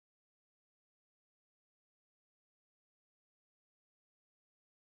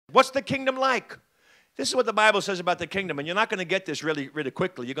What's the kingdom like? This is what the Bible says about the kingdom, and you're not going to get this really, really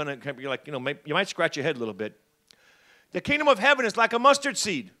quickly. You're like, you might scratch your head a little bit. The kingdom of heaven is like a mustard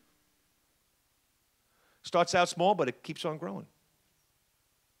seed. Starts out small, but it keeps on growing.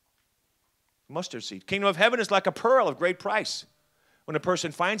 Mustard seed. Kingdom of heaven is like a pearl of great price. When a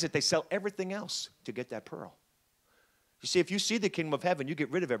person finds it, they sell everything else to get that pearl. You see, if you see the kingdom of heaven, you get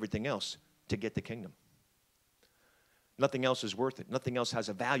rid of everything else to get the kingdom. Nothing else is worth it. Nothing else has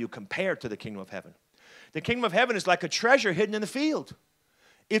a value compared to the kingdom of heaven. The kingdom of heaven is like a treasure hidden in the field.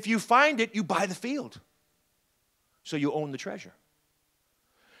 If you find it, you buy the field. So you own the treasure.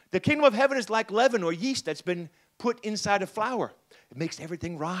 The kingdom of heaven is like leaven or yeast that's been put inside a flour. It makes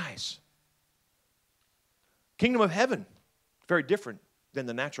everything rise. Kingdom of heaven, very different than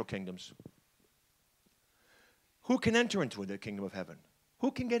the natural kingdoms. Who can enter into the kingdom of heaven? Who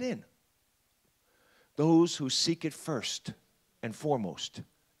can get in? Those who seek it first and foremost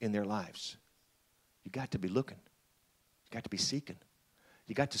in their lives. You got to be looking. You got to be seeking.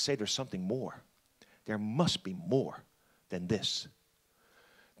 You got to say there's something more. There must be more than this.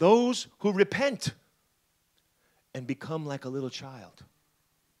 Those who repent and become like a little child.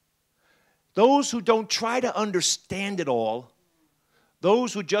 Those who don't try to understand it all.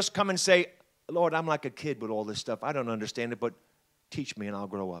 Those who just come and say, Lord, I'm like a kid with all this stuff. I don't understand it, but teach me and I'll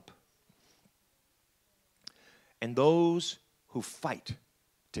grow up. And those who fight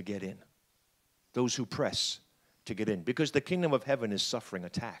to get in. Those who press to get in. Because the kingdom of heaven is suffering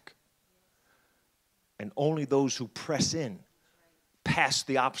attack. And only those who press in, past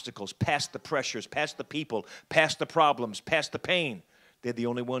the obstacles, past the pressures, past the people, past the problems, past the pain, they're the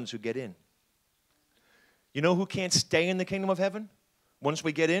only ones who get in. You know who can't stay in the kingdom of heaven once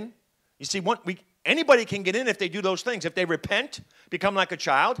we get in? You see, anybody can get in if they do those things. If they repent, become like a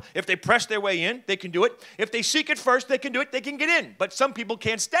child. If they press their way in, they can do it. If they seek it first, they can do it. They can get in. But some people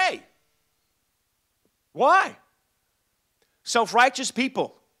can't stay. Why? Self-righteous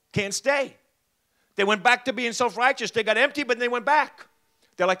people can't stay. They went back to being self-righteous. They got empty, but they went back.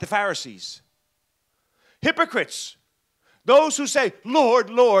 They're like the Pharisees. Hypocrites. Those who say, Lord,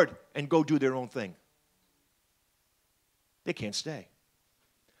 Lord, and go do their own thing. They can't stay.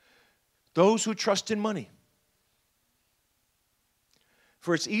 Those who trust in money.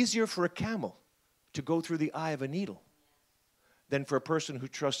 For it's easier for a camel to go through the eye of a needle than for a person who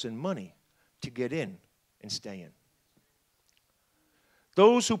trusts in money to get in and stay in.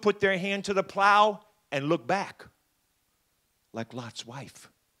 Those who put their hand to the plow and look back, like Lot's wife,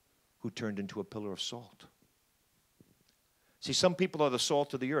 who turned into a pillar of salt. See, some people are the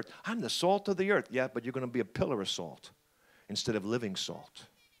salt of the earth. I'm the salt of the earth. Yeah, but you're going to be a pillar of salt instead of living salt.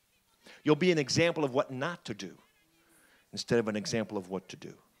 You'll be an example of what not to do instead of an example of what to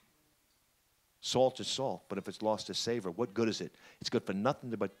do. Salt is salt, but if it's lost its savor, what good is it? It's good for nothing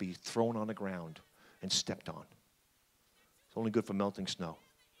but be thrown on the ground and stepped on. It's only good for melting snow.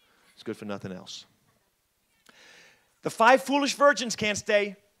 It's good for nothing else. The 5 foolish virgins can't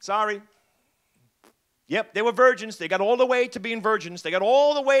stay. Sorry. Yep, they were virgins. They got all the way to being virgins. They got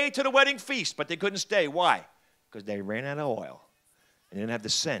all the way to the wedding feast, but they couldn't stay. Why? Because they ran out of oil and didn't have the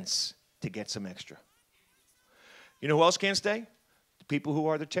sense to get some extra. You know who else can't stay? The people who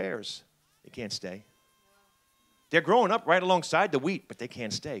are the tares. They can't stay. They're growing up right alongside the wheat, but they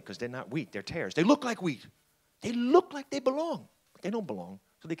can't stay because they're not wheat. They're tares. They look like wheat. They look like they belong, but they don't belong,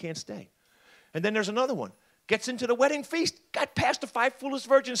 so they can't stay. And then there's another one. Gets into the wedding feast. Got past the 5 foolish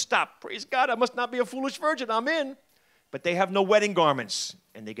virgins. Stop. Praise God, I must not be a foolish virgin. I'm in. But they have no wedding garments,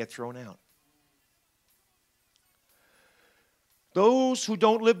 and they get thrown out. Those who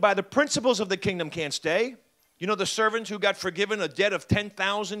don't live by the principles of the kingdom can't stay. You know the servant who got forgiven a debt of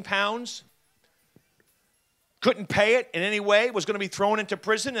 10,000 pounds? Couldn't pay it in any way, was going to be thrown into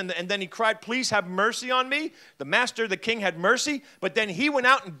prison, and then he cried, please have mercy on me. The master, the king, had mercy, but then he went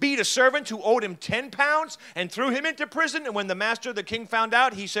out and beat a servant who owed him 10 pounds and threw him into prison, and when the master, the king, found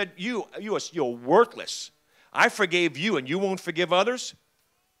out, he said, you're worthless. I forgave you, and you won't forgive others?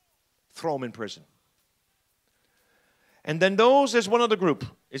 Throw him in prison. And then there's one other group.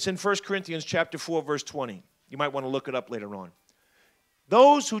 It's in 1 Corinthians chapter 4, verse 20. You might want to look it up later on.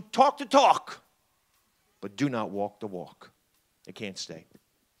 Those who talk the talk, but do not walk the walk. They can't stay.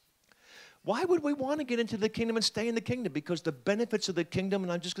 Why would we want to get into the kingdom and stay in the kingdom? Because the benefits of the kingdom,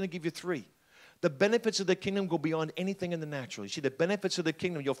 and I'm just going to give you 3. The benefits of the kingdom go beyond anything in the natural. You see, the benefits of the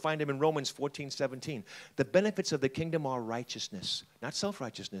kingdom, you'll find them in Romans 14:17. The benefits of the kingdom are righteousness. Not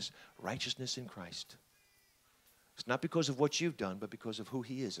self-righteousness, righteousness in Christ. It's not because of what you've done, but because of who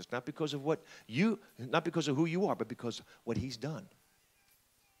he is. It's not because of not because of who you are, but because of what he's done.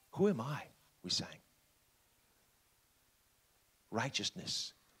 Who am I? We sang.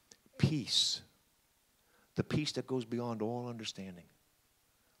 Righteousness peace, the peace that goes beyond all understanding,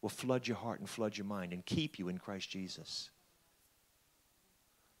 will flood your heart and flood your mind and keep you in Christ Jesus.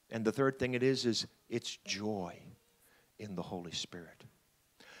 And the third thing it's joy in the Holy Spirit.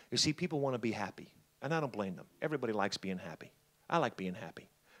 You see, people want to be happy, and I don't blame them. Everybody likes being happy. I like being happy.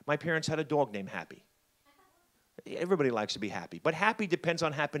 My parents had a dog named Happy. Everybody likes to be happy, but happy depends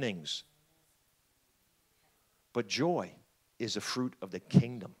on happenings. But joy is a fruit of the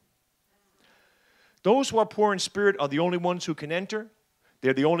kingdom. Those who are poor in spirit are the only ones who can enter.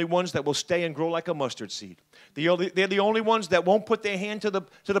 They're the only ones that will stay and grow like a mustard seed. They're the only ones that won't put their hand to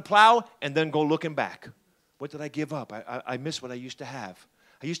the plow and then go looking back. What did I give up? I miss what I used to have.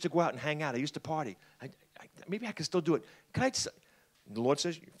 I used to go out and hang out. I used to party. Maybe I can still do it. The Lord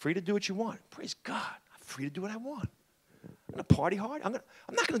says, you're free to do what you want. Praise God. I'm free to do what I want. I'm going to party hard. I'm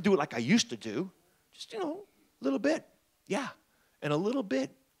not going to do it like I used to do. Just, a little bit. Yeah. And a little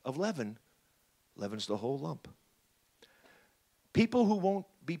bit of leaven leavens the whole lump. People who won't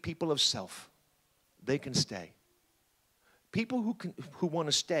be people of self, they can stay. People who want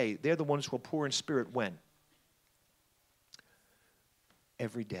to stay, they're the ones who are poor in spirit when?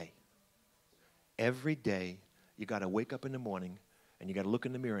 Every day. Every day, you got to wake up in the morning and you got to look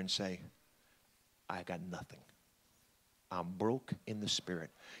in the mirror and say, I got nothing. I'm broke in the spirit.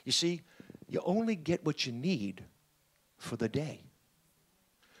 You see, you only get what you need for the day.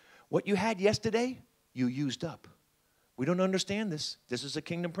 What you had yesterday, you used up. We don't understand this. This is a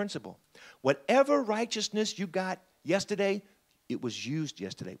kingdom principle. Whatever righteousness you got yesterday, it was used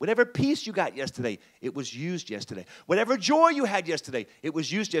yesterday. Whatever peace you got yesterday, it was used yesterday. Whatever joy you had yesterday, it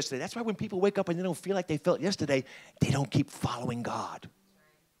was used yesterday. That's why when people wake up and they don't feel like they felt yesterday, they don't keep following God.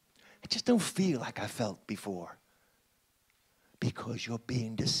 I just don't feel like I felt before. Because you're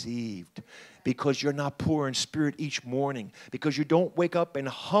being deceived. Because you're not poor in spirit each morning. Because you don't wake up and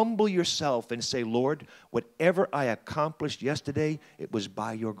humble yourself and say, Lord, whatever I accomplished yesterday, it was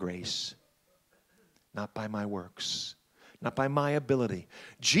by your grace. Not by my works. Not by my ability.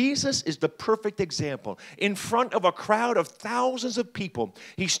 Jesus is the perfect example. In front of a crowd of thousands of people,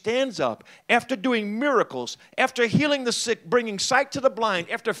 he stands up after doing miracles, after healing the sick, bringing sight to the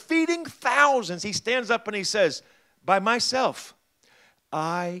blind, after feeding thousands, he stands up and he says, by myself,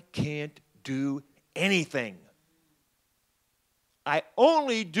 I can't do anything. I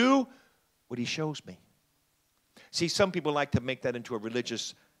only do what he shows me. See, some people like to make that into a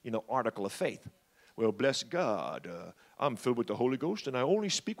religious, article of faith. Well, bless God, I'm filled with the Holy Ghost, and I only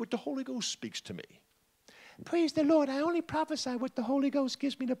speak what the Holy Ghost speaks to me. Praise the Lord, I only prophesy what the Holy Ghost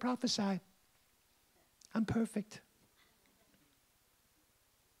gives me to prophesy. I'm perfect.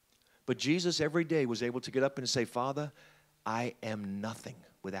 But Jesus every day was able to get up and say, Father, I am nothing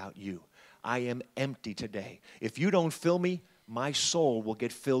without you. I am empty today. If you don't fill me, my soul will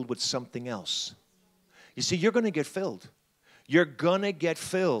get filled with something else. You see, you're going to get filled. You're going to get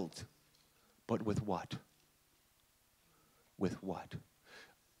filled. But with what? With what?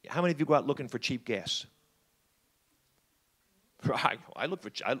 How many of you go out looking for cheap gas? I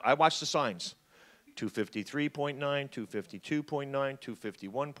watch the signs. 253.9, 252.9,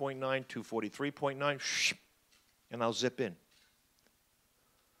 251.9, 243.9, and I'll zip in.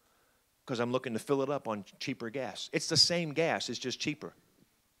 Because I'm looking to fill it up on cheaper gas. It's the same gas, it's just cheaper.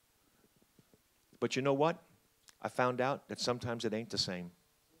 But you know what? I found out that sometimes it ain't the same.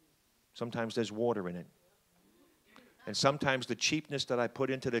 Sometimes there's water in it. And sometimes the cheapness that I put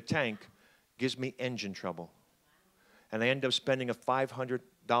into the tank gives me engine trouble. And I end up spending a $500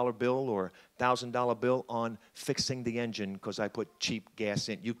 bill or $1,000 bill on fixing the engine because I put cheap gas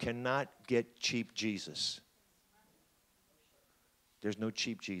in. You cannot get cheap Jesus. There's no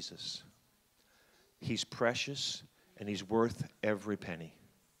cheap Jesus. He's precious and he's worth every penny.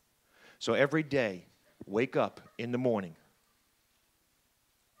 So every day, wake up in the morning,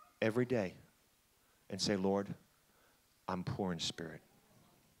 every day, and say, Lord, I'm poor in spirit.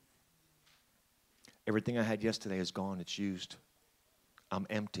 Everything I had yesterday is gone. It's used. I'm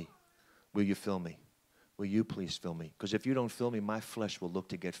empty. Will you fill me? Will you please fill me? Because if you don't fill me, my flesh will look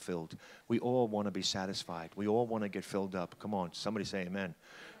to get filled. We all want to be satisfied. We all want to get filled up. Come on, somebody say amen.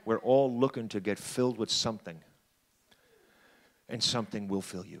 We're all looking to get filled with something. And something will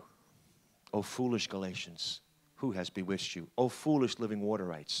fill you. Oh, foolish Galatians, who has bewitched you? Oh, foolish living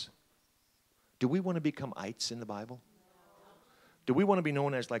waterites. Do we want to become ites in the Bible? Do we want to be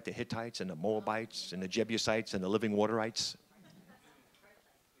known as like the Hittites and the Moabites and the Jebusites and the living waterites?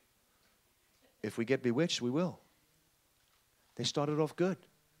 If we get bewitched, we will. They started off good.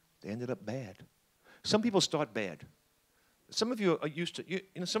 They ended up bad. Some people start bad. Some of you are used to,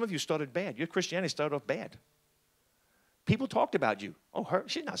 some of you started bad. Your Christianity started off bad. People talked about you. Oh, her,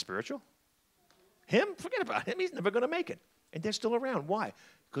 she's not spiritual. Him, forget about him. He's never going to make it. And they're still around. Why?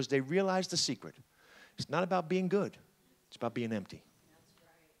 Because they realize the secret. It's not about being good. It's about being empty.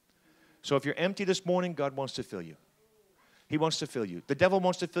 So if you're empty this morning, God wants to fill you. He wants to fill you. The devil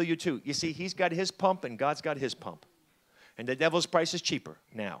wants to fill you too. You see, he's got his pump and God's got his pump. And the devil's price is cheaper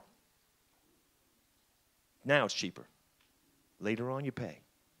now. Now it's cheaper. Later on you pay.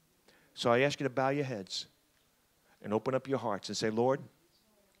 So I ask you to bow your heads and open up your hearts and say, Lord,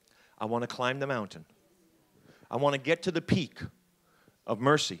 I want to climb the mountain. I want to get to the peak of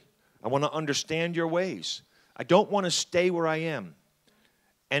mercy. I want to understand your ways. I don't want to stay where I am.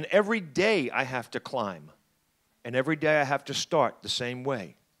 And every day I have to climb. And every day I have to start the same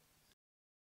way.